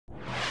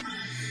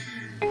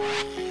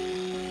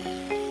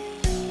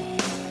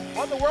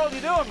world are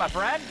you doing, my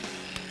friend?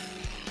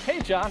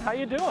 Hey John, how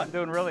you doing? I'm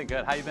doing really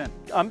good. How you been?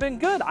 I'm been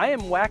good. I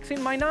am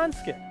waxing my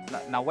non-skid.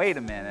 Now wait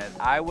a minute.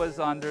 I was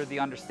under the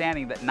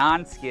understanding that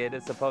non-skid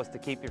is supposed to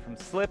keep you from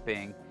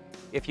slipping.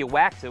 If you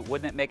wax it,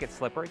 wouldn't it make it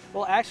slippery?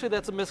 Well, actually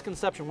that's a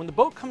misconception. When the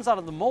boat comes out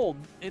of the mold,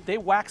 they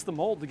wax the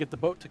mold to get the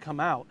boat to come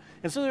out.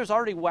 And so there's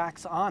already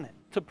wax on it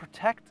to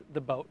protect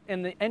the boat.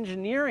 And the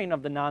engineering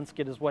of the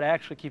non-skid is what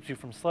actually keeps you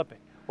from slipping.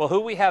 Well,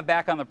 who we have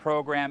back on the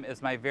program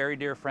is my very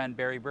dear friend,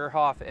 Barry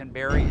Bierhoff, and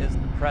Barry is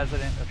the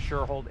president of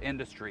Shurhold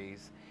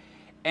Industries.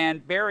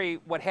 And Barry,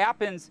 what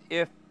happens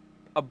if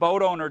a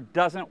boat owner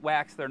doesn't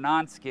wax their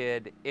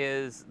non-skid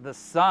is the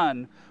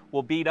sun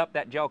will beat up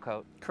that gel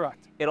coat.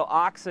 Correct. It'll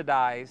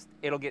oxidize,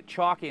 it'll get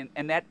chalky,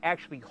 and that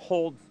actually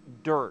holds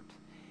dirt.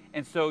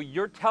 And so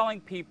you're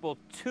telling people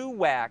to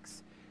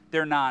wax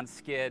their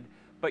non-skid,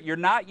 but you're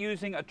not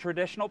using a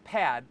traditional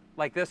pad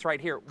like this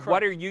right here. Correct.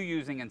 What are you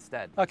using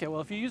instead? Okay,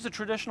 well if you use a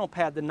traditional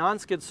pad, the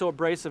non-skid's so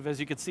abrasive, as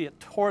you can see, it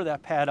tore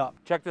that pad up.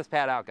 Check this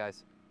pad out,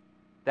 guys.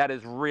 That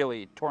is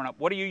really torn up.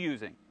 What are you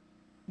using?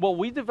 Well,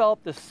 we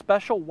developed this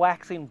special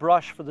waxing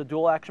brush for the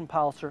dual action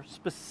polisher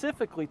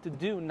specifically to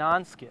do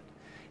non-skid.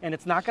 And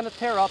it's not going to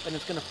tear up, and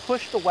it's going to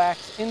push the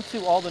wax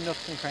into all the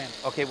nooks and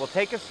crannies. Okay, well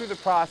take us through the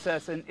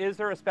process, and is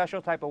there a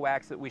special type of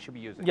wax that we should be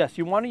using? Yes,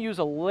 you want to use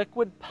a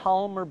liquid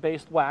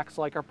polymer-based wax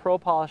like our Pro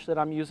Polish that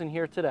I'm using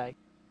here today.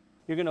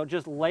 You're going to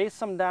just lay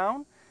some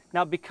down.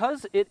 Now,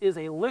 because it is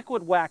a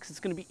liquid wax,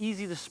 it's going to be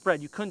easy to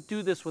spread. You couldn't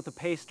do this with a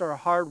paste or a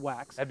hard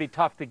wax. That'd be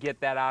tough to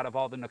get that out of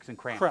all the nooks and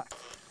crannies. Correct.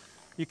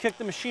 You kick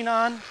the machine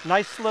on,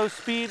 nice slow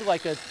speed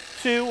like a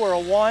 2 or a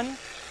 1,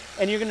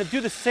 and you're going to do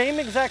the same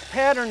exact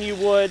pattern you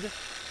would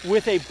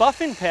with a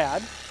buffing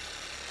pad,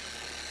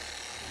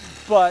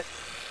 but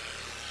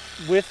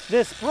with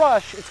this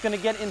brush, it's going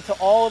to get into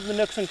all of the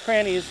nooks and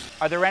crannies.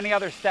 Are there any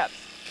other steps?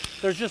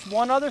 There's just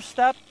one other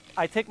step.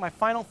 I take my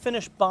final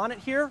finished bonnet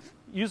here,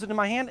 use it in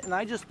my hand, and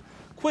I just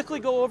quickly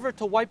go over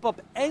to wipe up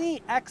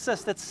any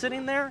excess that's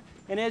sitting there.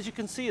 And as you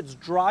can see, it's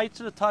dry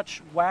to the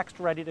touch, waxed,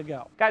 ready to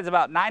go. Guys,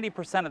 about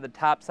 90% of the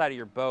top side of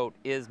your boat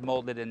is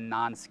molded in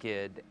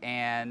non-skid.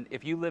 And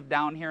if you live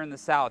down here in the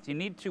south, you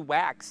need to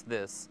wax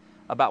this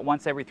about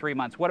once every 3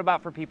 months. What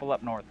about for people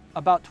up north?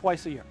 About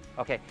twice a year.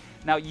 Okay,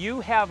 now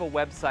you have a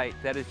website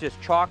that is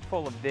just chock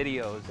full of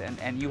videos,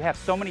 and you have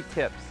so many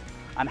tips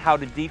on how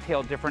to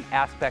detail different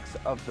aspects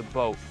of the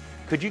boat.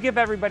 Could you give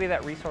everybody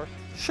that resource?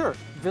 Sure.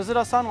 Visit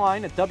us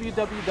online at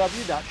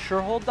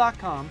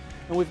www.shurhold.com,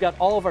 and we've got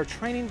all of our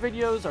training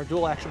videos, our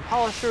dual action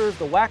polishers,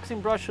 the waxing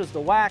brushes, the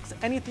wax,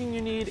 anything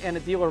you need, and a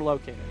dealer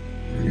located.